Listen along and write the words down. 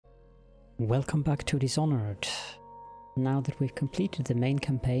Welcome back to Dishonored. Now that we've completed the main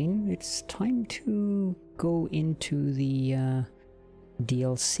campaign, it's time to go into the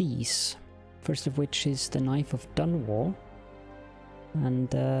DLCs. First of which is the Knife of Dunwall.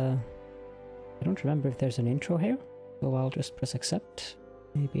 And I don't remember if there's an intro here, so I'll just press accept.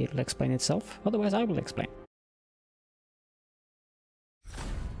 Maybe it'll explain itself, otherwise I will explain.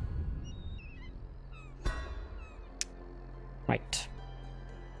 Right.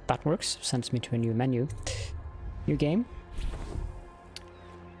 That works, sends me to a new menu. New game.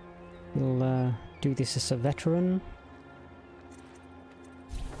 We'll do this as a veteran.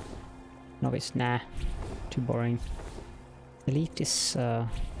 Novice, nah. Too boring. Elite is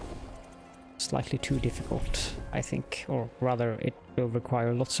slightly too difficult, I think. Or rather, it will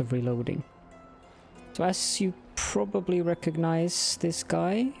require lots of reloading. So as you probably recognize this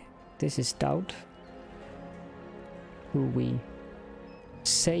guy, this is Daud, who we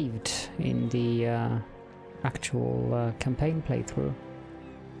saved in the actual campaign playthrough.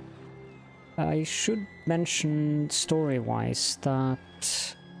 I should mention story-wise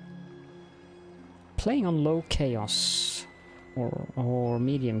that playing on low chaos or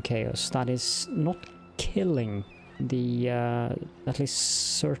medium chaos, that is not killing the at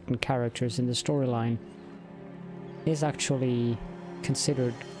least certain characters in the storyline, is actually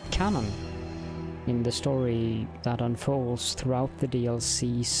considered canon in the story that unfolds throughout the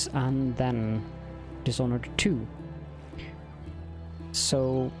DLCs and then Dishonored 2.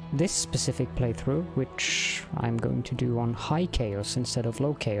 So this specific playthrough, which I'm going to do on high chaos instead of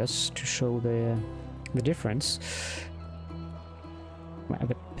low chaos to show the difference. I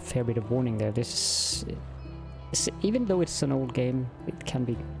have a fair bit of warning there. This is, even though it's an old game, it can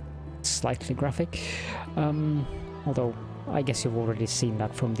be slightly graphic. Although I guess you've already seen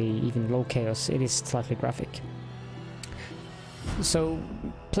that from the even low chaos, it is slightly graphic. So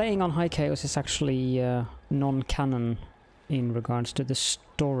playing on high chaos is actually non-canon in regards to the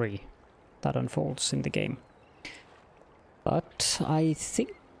story that unfolds in the game. But I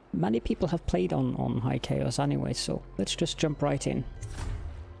think many people have played on high chaos anyway, so let's just jump right in.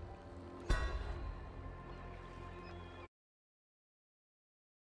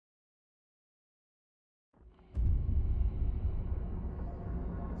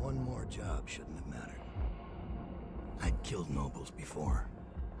 One more job shouldn't have mattered. I'd killed nobles before.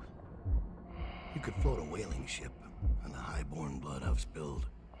 You could float a whaling ship, and the high-born blood I've spilled.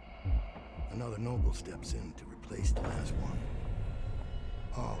 Another noble steps in to replace the last one.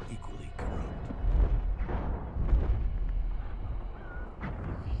 All equally corrupt.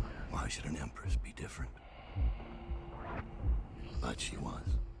 Why should an Empress be different? But she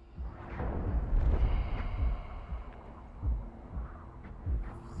was.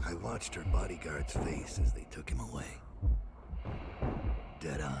 I watched her bodyguard's face as they took him away.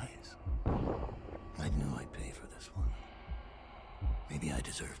 Dead eyes. I knew I'd pay for this one. Maybe I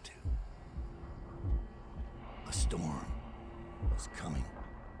deserved to. A storm was coming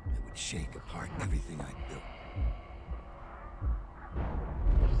that would shake apart everything I'd built.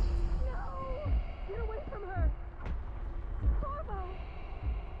 No! Get away from her! Corvo!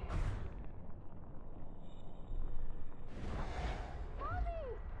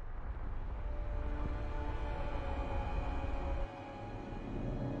 Mommy!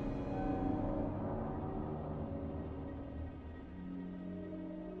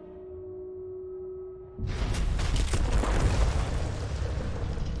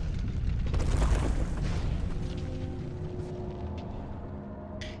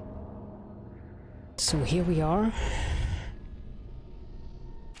 So here we are.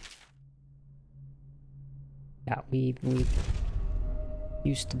 Yeah, we've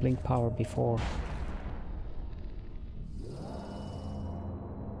used the blink power before.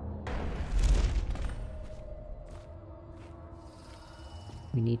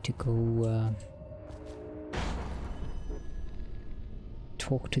 We need to go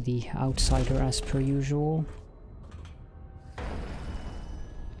talk to the outsider as per usual.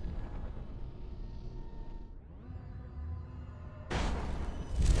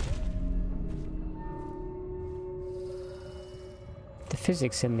 The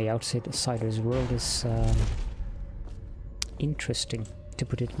physics in the outsider's world is interesting, to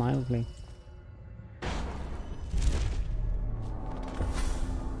put it mildly.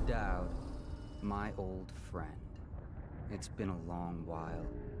 Daud, my old friend. It's been a long while,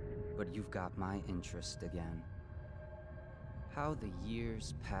 but you've got my interest again. How the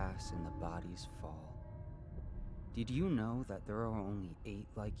years pass and the bodies fall. Did you know that there are only 8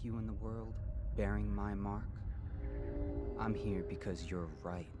 like you in the world, bearing my mark? I'm here because you're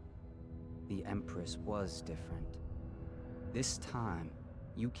right. The Empress was different. This time,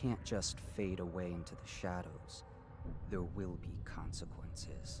 You can't just fade away into the shadows. There will be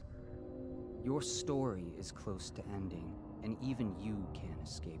consequences. Your story is close to ending, and even you can't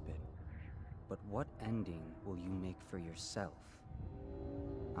escape it. But what ending will you make for yourself?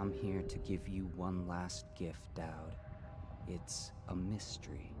 I'm here to give you one last gift, Daud. It's a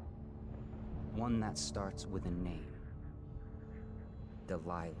mystery. One that starts with a name.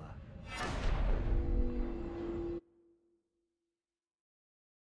 Delilah.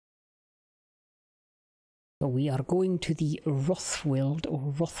 So we are going to the Rothwild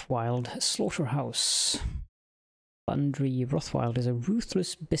slaughterhouse. Bundry Rothwild is a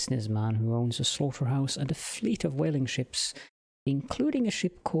ruthless businessman who owns a slaughterhouse and a fleet of whaling ships, including a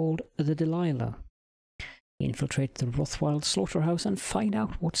ship called the Delilah. Infiltrate the Rothwild slaughterhouse and find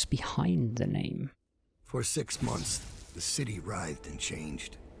out what's behind the name. For 6 months, the city writhed and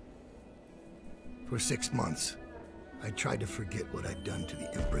changed. For 6 months, I tried to forget what I'd done to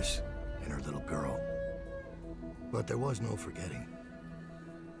the Empress and her little girl. But there was no forgetting.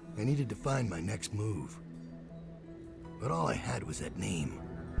 I needed to find my next move. But all I had was that name.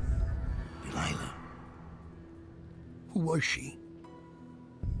 Delilah. Who was she?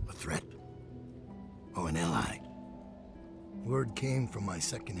 A threat? Or an ally? Word came from my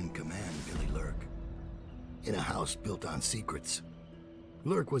second-in-command, Billy Lurk. In a house built on secrets.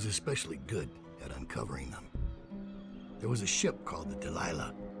 Lurk was especially good at uncovering them. There was a ship called the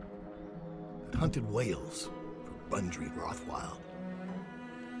Delilah that hunted whales for Bundry Rothwild.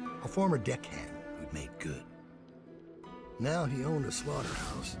 A former deckhand who'd made good. Now he owned a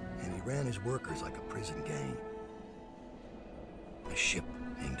slaughterhouse, and he ran his workers like a prison gang. A ship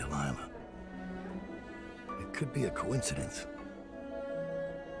named Delilah. It could be a coincidence,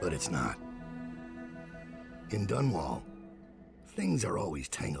 but it's not. In Dunwall, things are always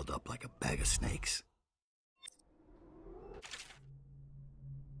tangled up like a bag of snakes.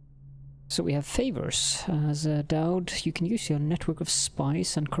 So we have favors. As Daud, you can use your network of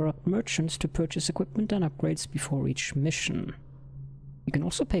spies and corrupt merchants to purchase equipment and upgrades before each mission. You can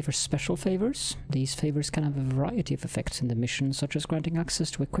also pay for special favors. These favors can have a variety of effects in the mission, such as granting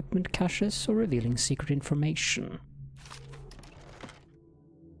access to equipment caches or revealing secret information.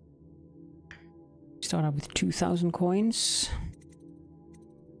 Start out with 2,000 coins.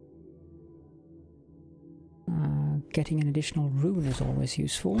 Getting an additional rune is always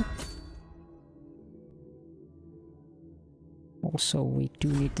useful. Also, we do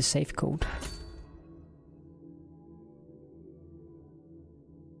need the safe code.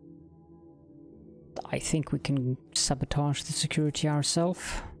 I think we can sabotage the security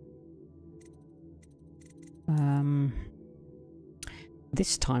ourselves.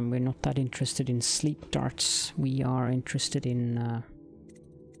 This time we're not that interested in sleep darts. We are interested in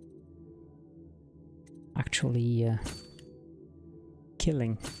actually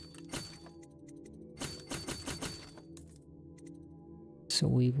killing. So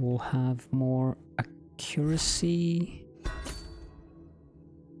we will have more accuracy.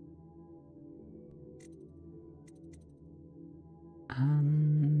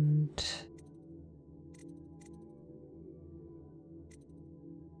 And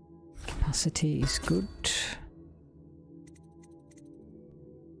capacity is good.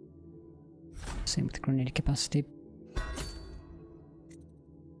 Same with grenade capacity.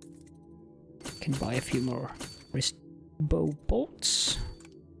 Can buy a few more wrist bow bolts.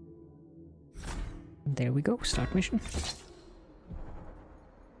 There we go, start mission.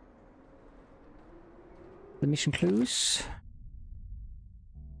 The mission clues.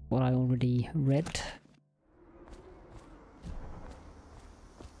 What I already read.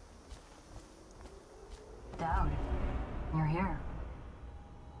 Daud, you're here.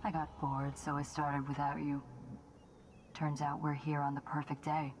 I got bored, so I started without you. Turns out we're here on the perfect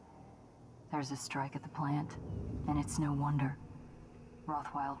day. There's a strike at the plant, and it's no wonder.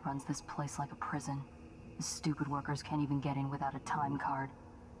 Rothwild runs this place like a prison. The stupid workers can't even get in without a time card.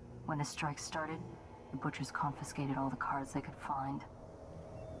 When the strike started, the butchers confiscated all the cards they could find.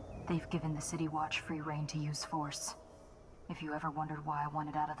 They've given the City Watch free reign to use force. If you ever wondered why I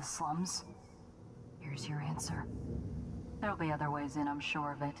wanted out of the slums, here's your answer. There'll be other ways in, I'm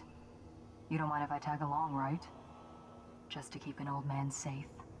sure of it. You don't mind if I tag along, right? Just to keep an old man safe.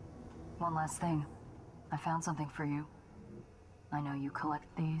 One last thing. I found something for you. I know you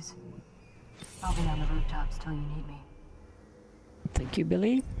collect these. I'll be on the rooftops till you need me. Thank you,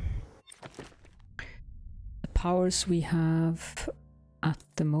 Billy. The powers we have at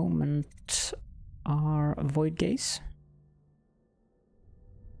the moment are Void Gaze,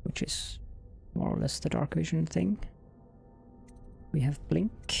 which is more or less the dark vision thing. We have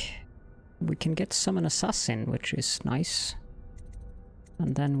Blink. We can get Summon Assassin, which is nice.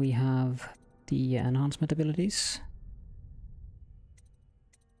 And then we have the enhancement abilities.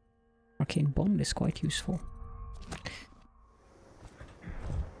 Arcane Bond is quite useful.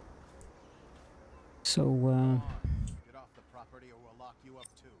 So,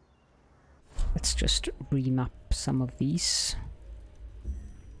 let's just remap some of these.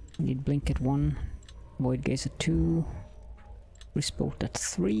 We need Blink at 1, Void Gaze at 2, Resport at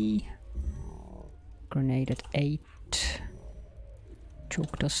 3, Grenade at 8,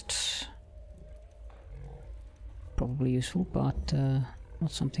 Choke Dust, probably useful, but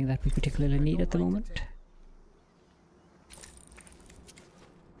not something that we particularly need at the moment.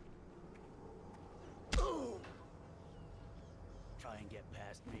 Try and get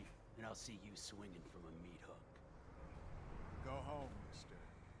past me, and I'll see you swinging from a meat hook. Go home, mister.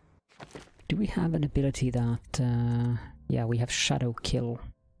 Do we have an ability that... yeah, we have Shadow Kill.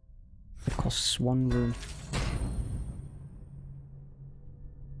 It costs 1 rune.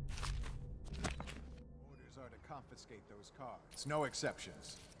 Orders are to confiscate those cards. No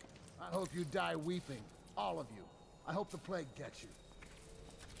exceptions. I hope you die weeping. All of you. I hope the plague gets you.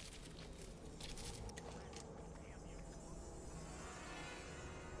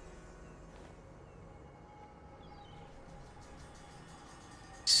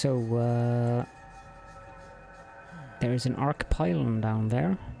 So, there is an arc pylon down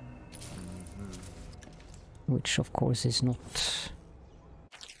there. Which, of course, is not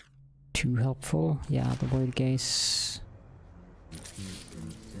too helpful. Yeah, the Void Gaze.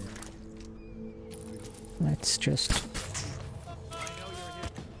 Let's just...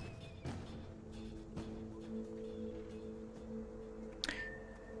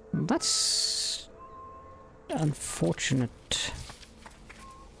 That's... unfortunate.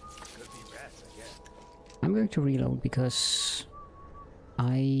 I'm going to reload because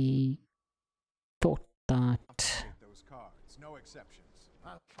I thought that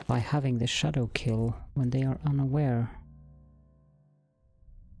by having the shadow kill when they are unaware,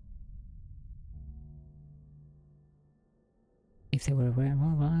 if they were aware,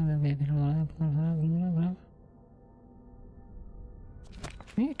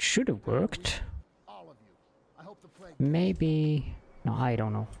 it should have worked. Maybe, no, I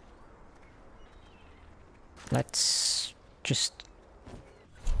don't know. Let's just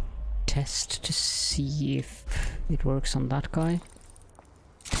test to see if it works on that guy.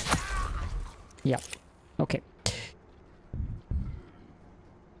 Yeah, okay.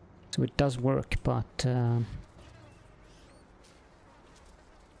 So it does work, but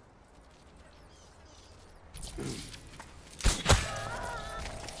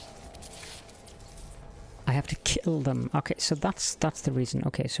I have to kill them. Okay, so that's the reason.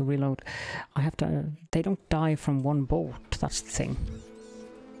 Okay, so reload. I have to... they don't die from one bolt, that's the thing.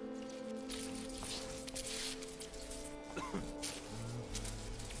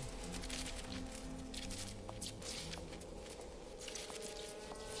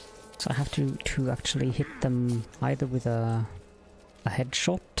 So I have to actually hit them either with a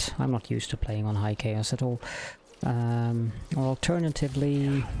headshot. I'm not used to playing on high chaos at all. Or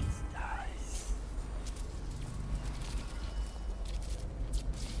alternatively...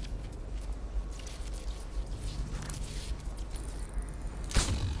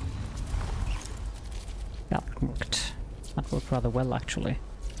 that worked. That worked rather well, actually.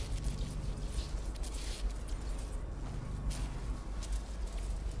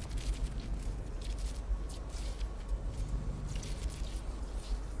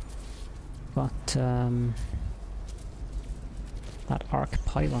 But that arc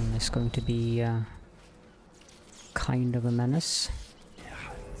pylon is going to be kind of a menace.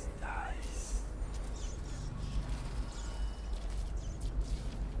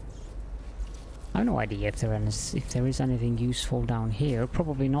 I have no idea if there is anything useful down here.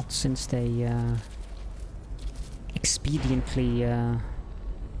 Probably not, since they expediently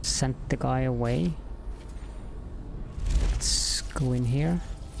sent the guy away. Let's go in here.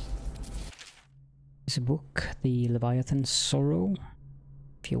 There's a book, The Leviathan's Sorrow,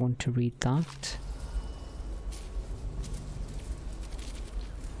 if you want to read that.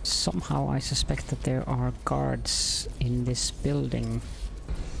 Somehow I suspect that there are guards in this building,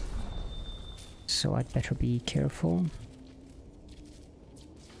 so I'd better be careful,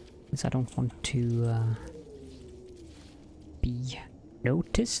 because I don't want to be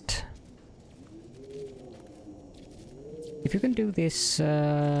noticed. If you can do this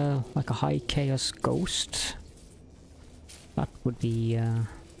like a high chaos ghost, that would be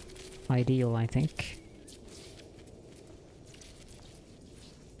ideal, I think.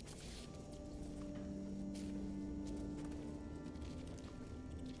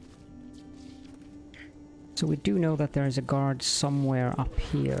 So we do know that there is a guard somewhere up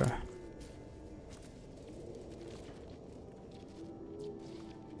here.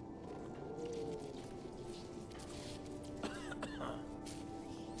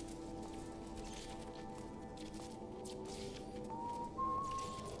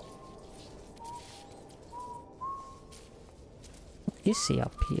 Is he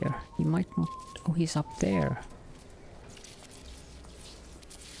up here? He might not... Oh, he's up there.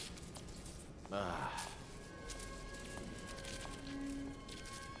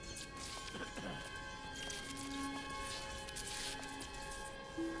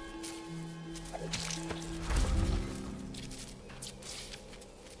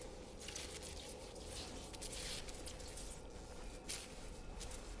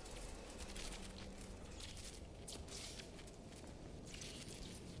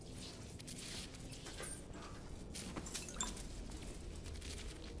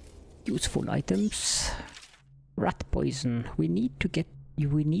 Useful items. Rat poison. We need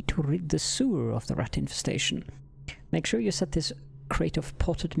to rid the sewer of the rat infestation. Make sure you set this crate of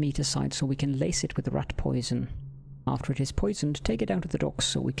potted meat aside so we can lace it with the rat poison. After it is poisoned, take it down to the docks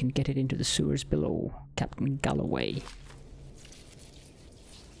so we can get it into the sewers below. Captain Galloway.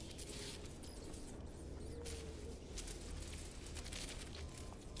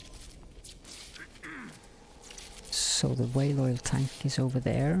 So the whale oil tank is over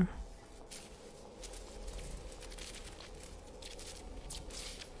there.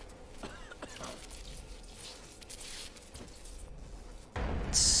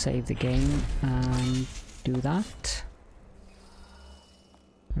 Save the game and do that.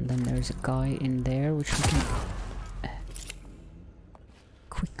 And then there's a guy in there which we can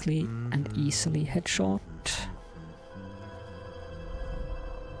quickly and easily headshot.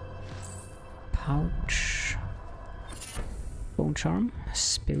 Pouch. Bone charm.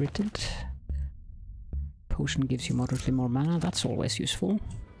 Spirited. Potion gives you moderately more mana, that's always useful.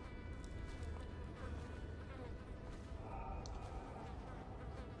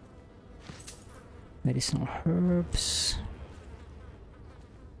 Medicinal herbs.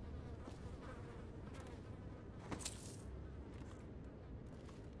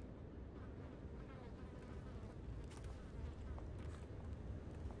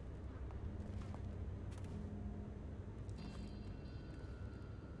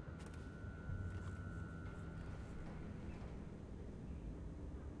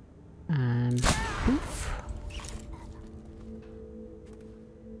 And poof.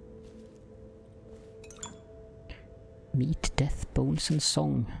 Meat, death, bones and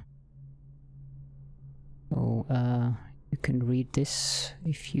song. So, you can read this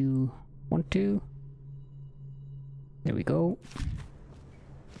if you want to. There we go.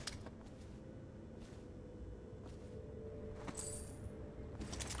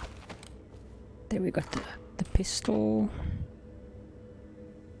 There we got the pistol.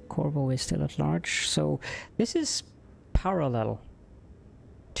 Corvo is still at large, so this is parallel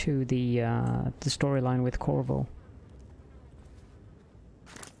to the storyline with Corvo.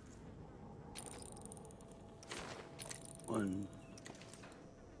 One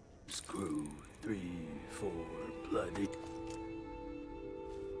screw, 3, 4, bloody.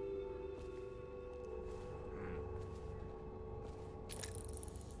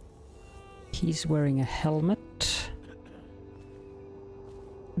 He's wearing a helmet,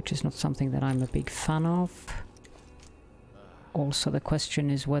 which is not something that I'm a big fan of. Also, the question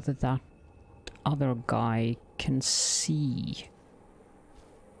is whether that other guy can see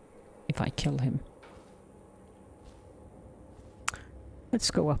if I kill him. Let's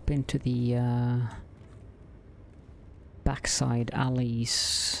go up into the backside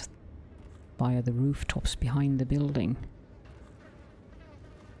alleys via the rooftops behind the building.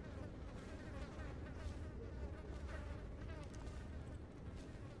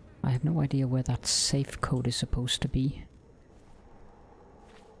 I have no idea where that safe code is supposed to be.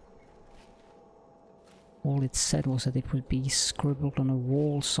 All it said was that it would be scribbled on a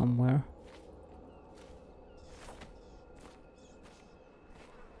wall somewhere.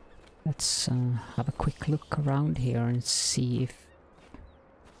 Let's have a quick look around here and see if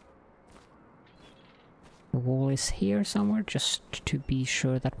the wall is here somewhere, just to be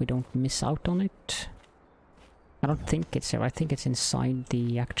sure that we don't miss out on it. I don't think it's here, I think it's inside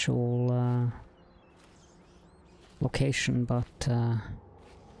the actual location, but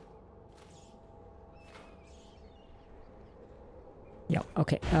yeah,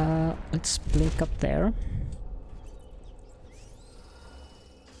 okay, let's blink up there.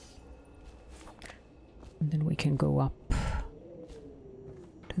 And then we can go up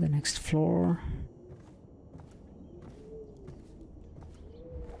to the next floor.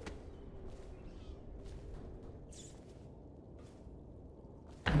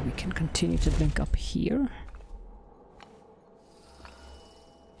 We can continue to link up here.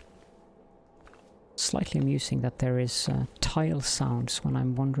 Slightly amusing that there is tile sounds when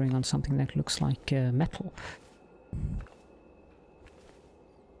I'm wandering on something that looks like metal.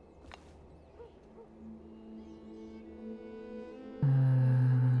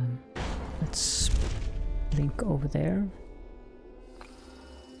 Let's link over there.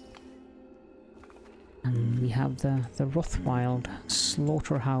 And we have the Rothwild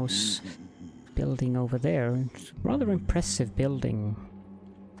slaughterhouse building over there. It's a rather impressive building.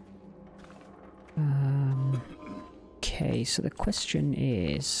 Okay, so the question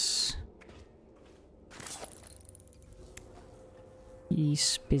is...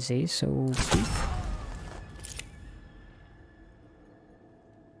 He's busy, so... Boop.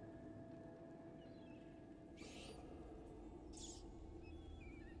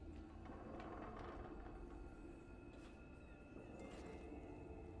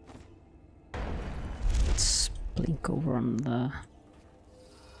 Blink over on the...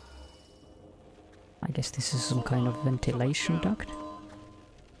 I guess this is some kind of ventilation duct.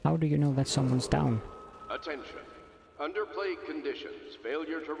 How do you know that someone's down? Attention. Under plague conditions,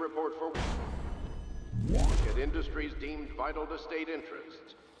 failure to report for at industries deemed vital to state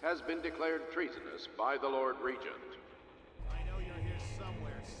interests has been declared treasonous by the Lord Regent. I know you're here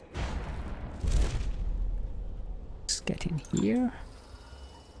somewhere. Let's get in here.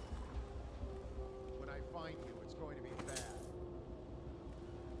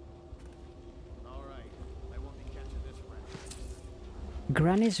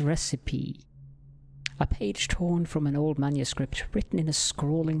 Granny's Recipe. A page torn from an old manuscript written in a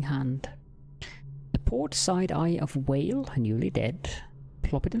scrawling hand. The port side eye of whale, newly dead.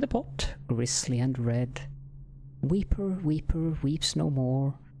 Plop it in the pot, grisly and red. Weeper, weeper, weeps no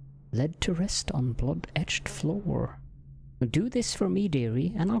more. Led to rest on blood-etched floor. Do this for me,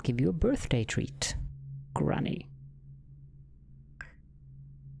 dearie, and I'll give you a birthday treat. Granny.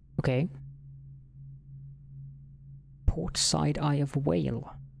 Okay. Port side eye of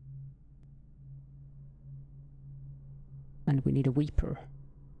whale. And we need a weeper.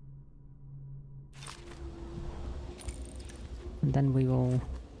 And then we will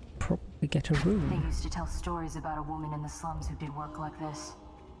probably get a room. They used to tell stories about a woman in the slums who did work like this.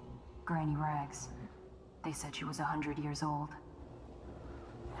 Granny Rags. They said she was 100 years old.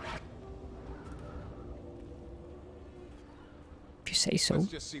 If you say so. Let's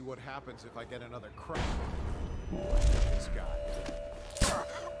just see what happens if I get another crack. This guy.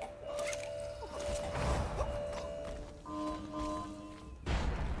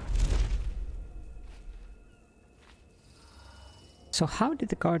 So how did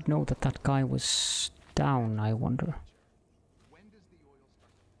the guard know that that guy was down, I wonder?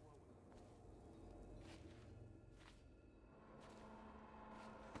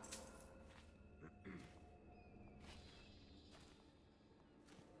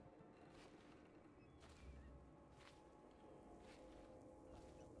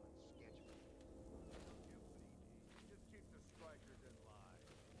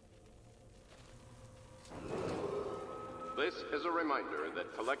 This is a reminder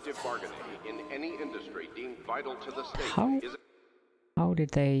that collective bargaining in any industry deemed vital to the state is... How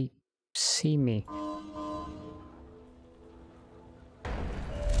did they see me?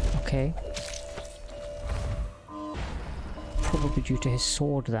 Okay. Probably due to his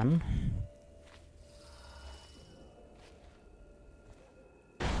sword then.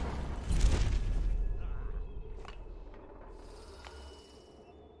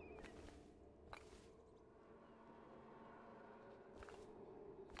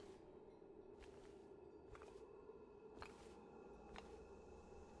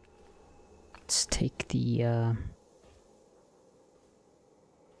 Let's take the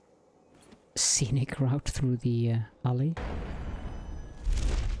scenic route through the alley.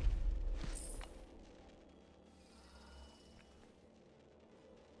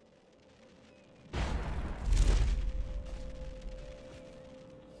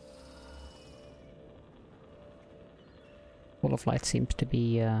 Wall of Light seems to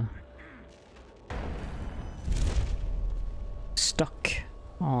be stuck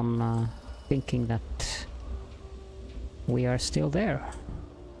on thinking that we are still there.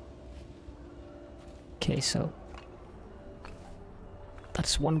 Okay, so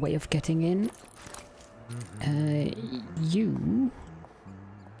that's one way of getting in. You...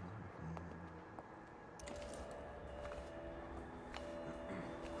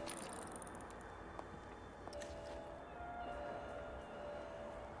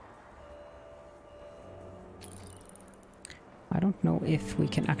 I don't know if we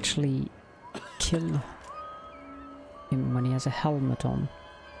can actually kill him when he has a helmet on.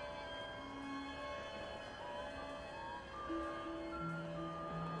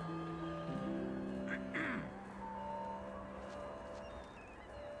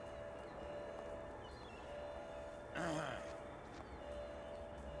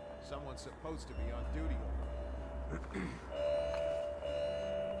 Someone's supposed to be on duty over here.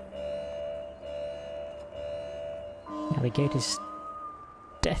 Yeah, the gate is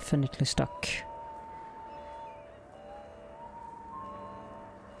definitely stuck.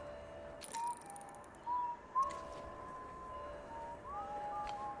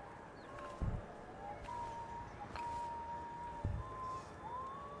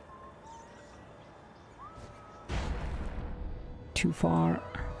 Too far.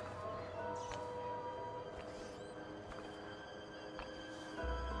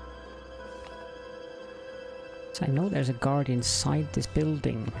 So I know there's a guard inside this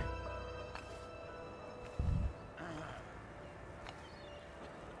building.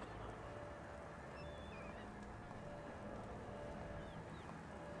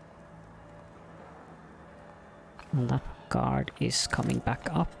 And that guard is coming back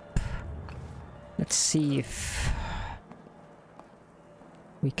up. Let's see if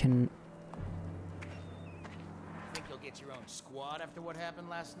we can... Think you'll get your own squad after what happened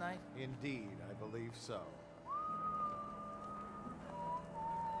last night? Indeed, I believe so.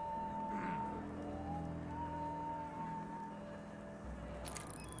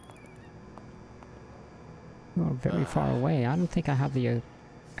 You're very far away. I don't think I have the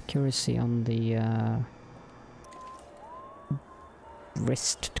accuracy on the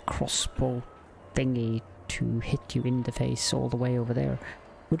wrist crossbow thingy to hit you in the face all the way over there.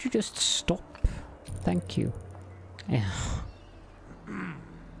 Would you just stop? Thank you. Yeah.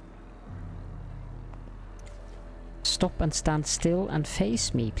 Stop and stand still and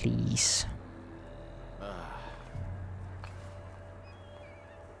face me, please.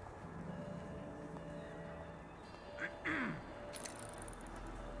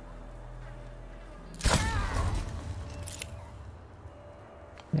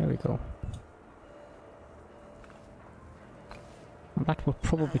 There we go. And that will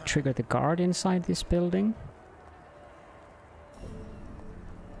probably trigger the guard inside this building.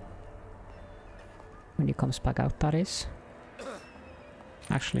 When he comes back out, that is.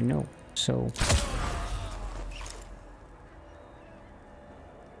 Actually, no. So...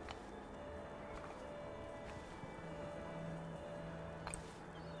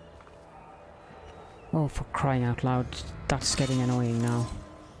 Oh, for crying out loud, that's getting annoying now.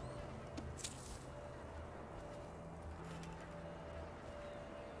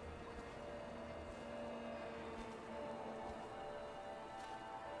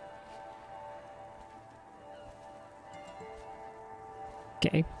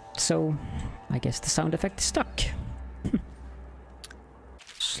 Okay, so I guess the sound effect is stuck.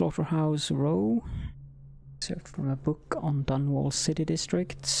 Slaughterhouse Row. Excerpt from a book on Dunwall city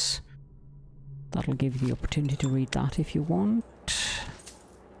districts. That'll give you the opportunity to read that if you want.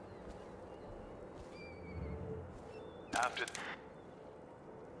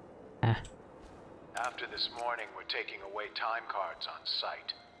 After this morning, we're taking away time cards on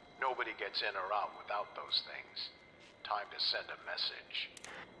site. Nobody gets in or out without those things. Time to send a message.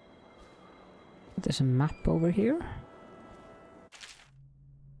 There's a map over here.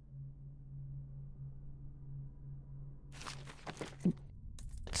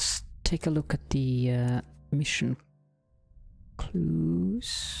 Let's take a look at the mission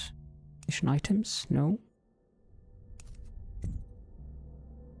clues. Mission items? No.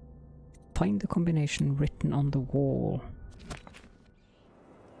 Find the combination written on the wall.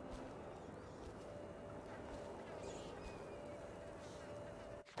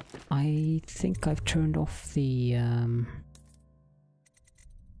 I think I've turned off the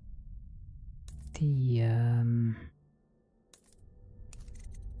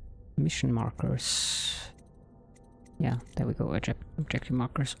mission markers. Yeah, there we go. Objective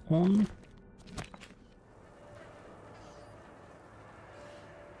markers on.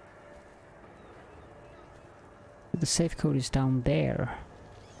 The safe code is down there.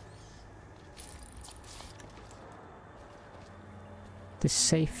 The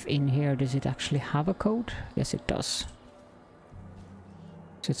safe in here, does it actually have a code? Yes, it does.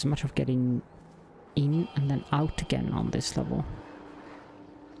 So it's a matter of getting in and then out again on this level.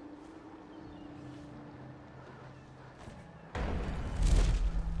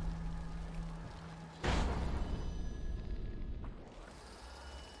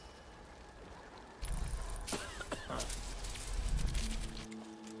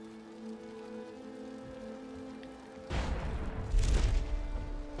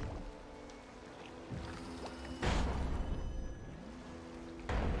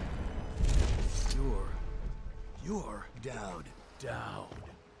 You're Daud. Daud.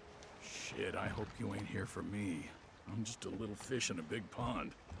 Shit, I hope you ain't here for me. I'm just a little fish in a big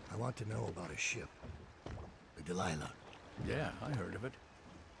pond. I want to know about a ship. The Delilah. Yeah, I heard of it.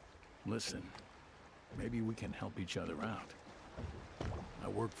 Listen, maybe we can help each other out. I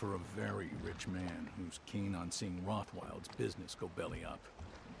work for a very rich man who's keen on seeing Rothwild's business go belly up.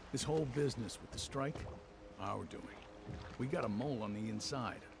 This whole business with the strike, our doing. We got a mole on the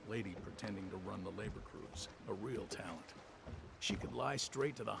inside, a lady pretending to run the labor crews, a real talent. She could lie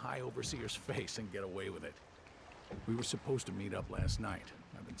straight to the High Overseer's face and get away with it. We were supposed to meet up last night.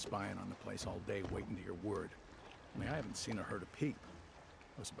 I've been spying on the place all day, waiting to your word. I haven't seen or heard a peep.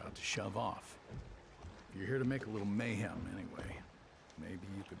 I was about to shove off. If you're here to make a little mayhem anyway, maybe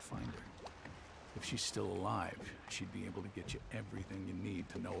you could find her. If she's still alive, she'd be able to get you everything you need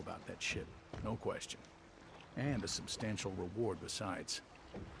to know about that ship. No question. And a substantial reward besides.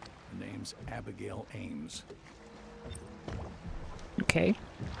 Her name's Abigail Ames. Okay.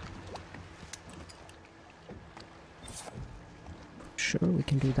 Sure, we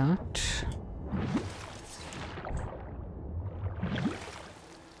can do that.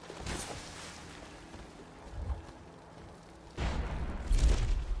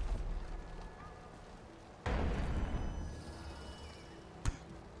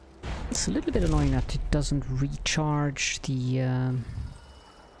 It's a little bit annoying that it doesn't recharge the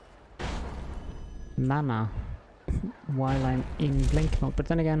mana while I'm in blink mode, but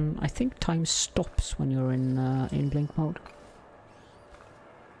then again, I think time stops when you're in blink mode.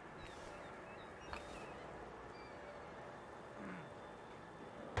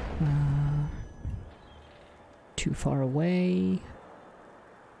 Too far away.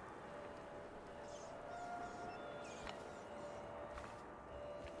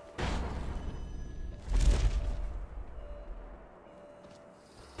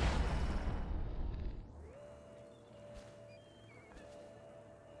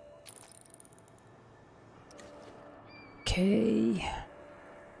 Okay.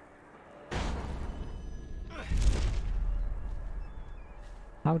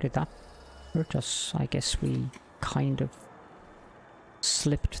 How did that hurt us? I guess we kind of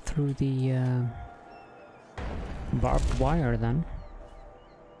slipped through the barbed wire then.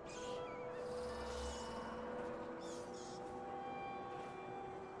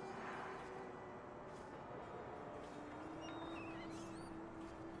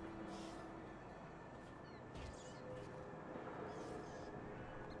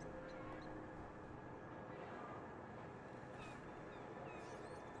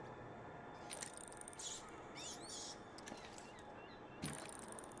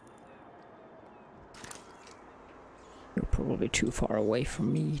 Probably too far away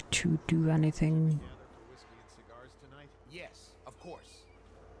from me to do anything. Whiskey and cigars tonight? Yes, of course.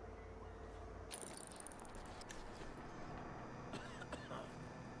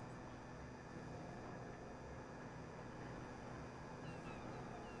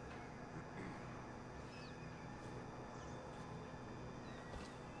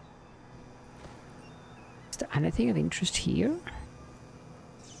 Is there anything of interest here?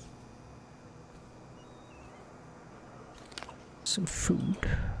 Some food,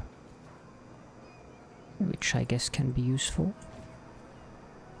 which I guess can be useful.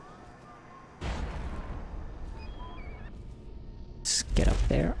 Let's get up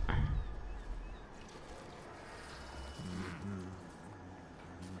there.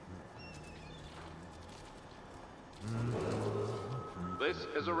 This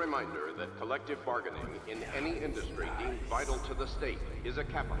is a reminder that collective bargaining in any industry deemed vital to the state is a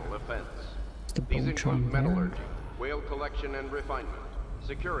capital offense. These include metallurgy, whale collection and refinement,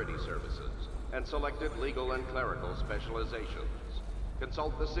 security services, and selected legal and clerical specializations.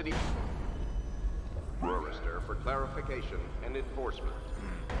 Consult the city register for clarification and enforcement.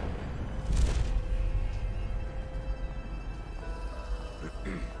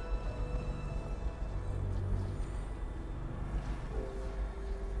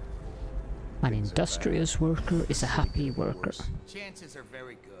 An industrious worker is a happy worker. Chances are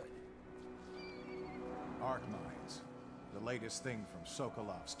very good. Arc mines. The latest thing from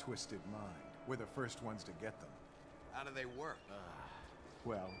Sokolov's twisted mind. We're the first ones to get them. How do they work?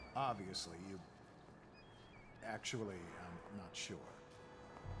 Well, obviously you... Actually, I'm not sure.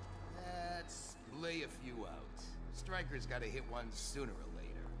 Let's lay a few out. Strikers gotta hit one sooner or later.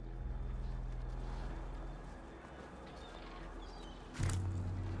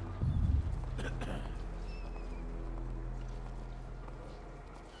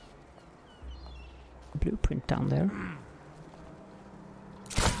 Blueprint down there.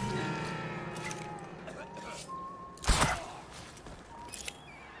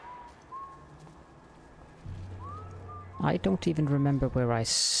 I don't even remember where I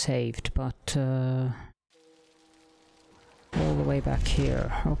saved, but all the way back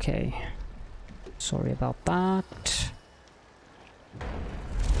here. Okay. Sorry about that.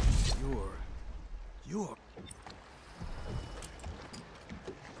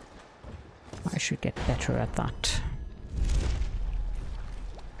 I should get better at that.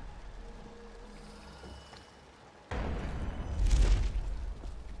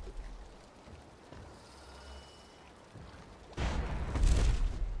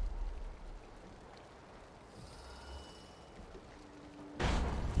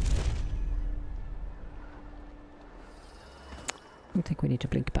 I think we need to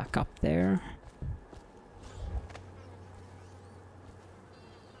blink back up there.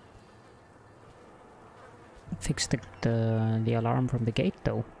 Fix the alarm from the gate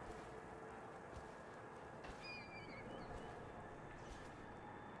though.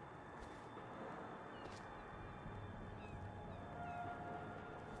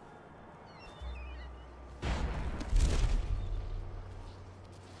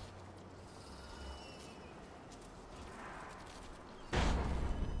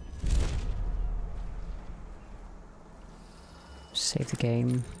 Save the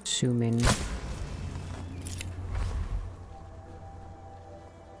game, zoom in.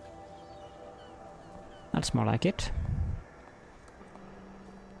 That's more like it.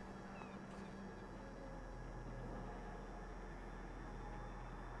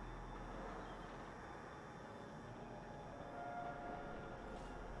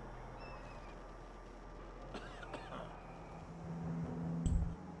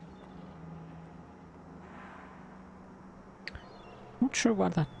 Not sure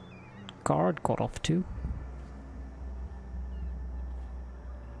what that guard got off to.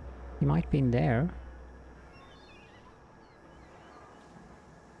 He might be in there.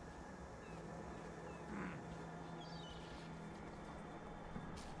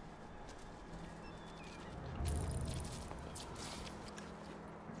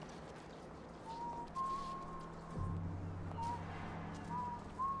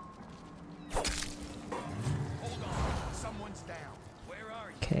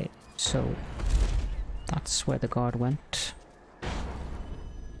 Okay, so that's where the guard went.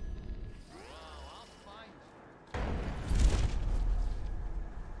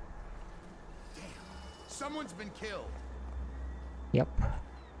 Someone's been killed. Yep.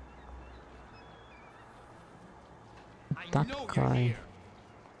 That guy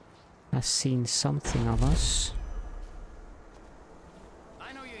has seen something of us.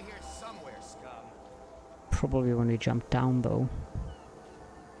 I know you're here somewhere, scum. Probably when we jump down though.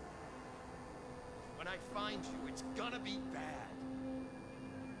 When I find you, it's gonna be bad.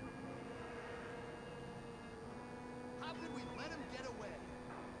 How could we let him get away?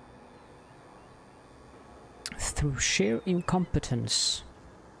 Through sheer incompetence.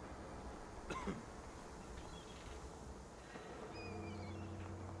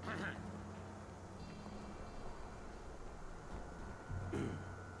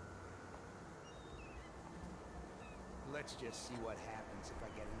 Let's just see what happens if I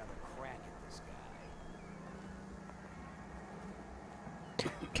get another crack at this guy.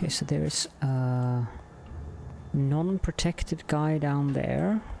 Okay, so there's a non-protected guy down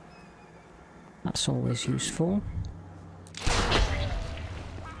there. That's always useful.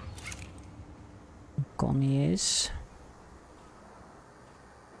 Gone he is.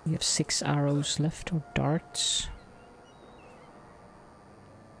 We have 6 arrows left, or darts.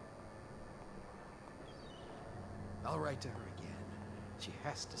 I'll write to her again. She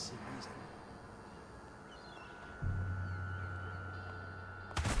has to see reason.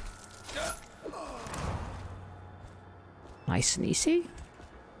 Nice and easy.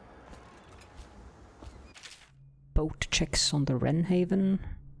 Boat checks on the Wrenhaven.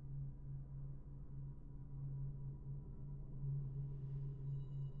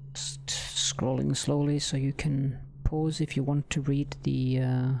 Just scrolling slowly so you can pause if you want to read the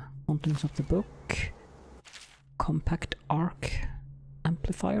contents of the book. Compact arc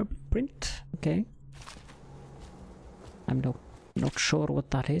amplifier print. Okay. I'm not sure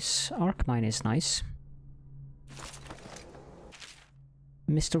what that is. Arc mine is nice.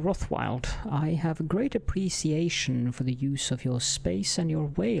 Mr. Rothwild, I have a great appreciation for the use of your space and your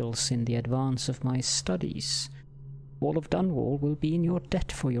whales in the advance of my studies. All of Dunwall will be in your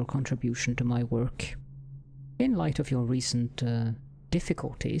debt for your contribution to my work. In light of your recent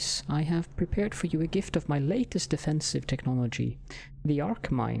difficulties, I have prepared for you a gift of my latest defensive technology, the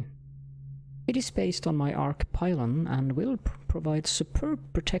Arc Mine. It is based on my Arc Pylon and will provide superb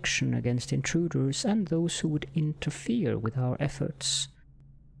protection against intruders and those who would interfere with our efforts.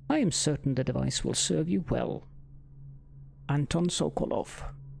 I am certain the device will serve you well. Anton Sokolov.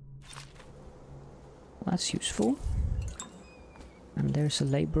 That's useful. And there's a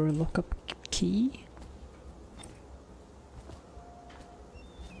labor lockup key.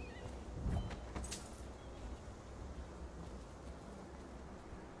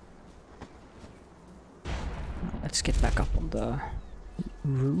 let's get back up on the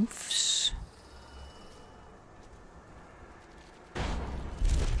roofs.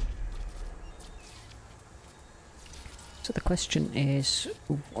 So the question is,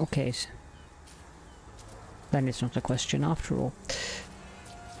 okay, then it's not a question after all.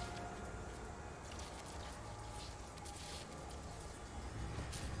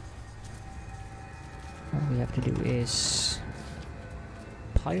 All we have to do is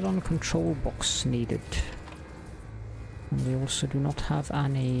pylon control box needed. And we also do not have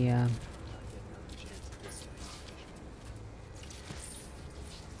any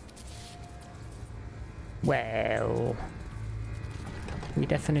well, we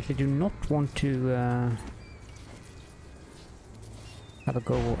definitely do not want to have a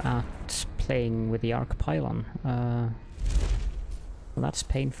go at playing with the arc pylon. Well, that's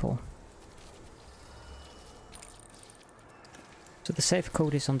painful. So the safe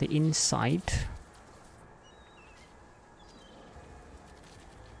code is on the inside.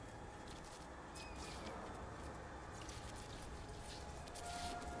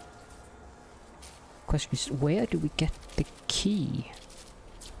 Question is, where do we get the key?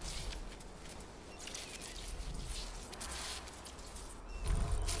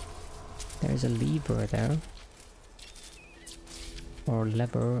 There's a lever there. Or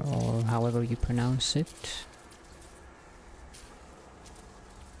lever, or however you pronounce it.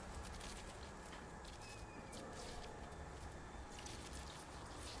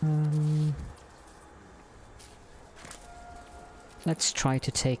 Let's try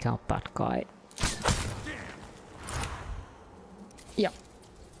to take out that guy. Yeah,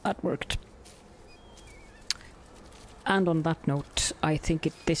 that worked. And on that note, I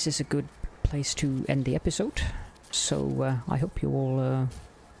think this is a good place to end the episode. So I hope you all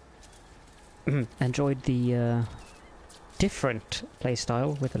enjoyed the different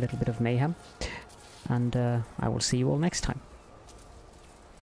playstyle with a little bit of mayhem. And I will see you all next time.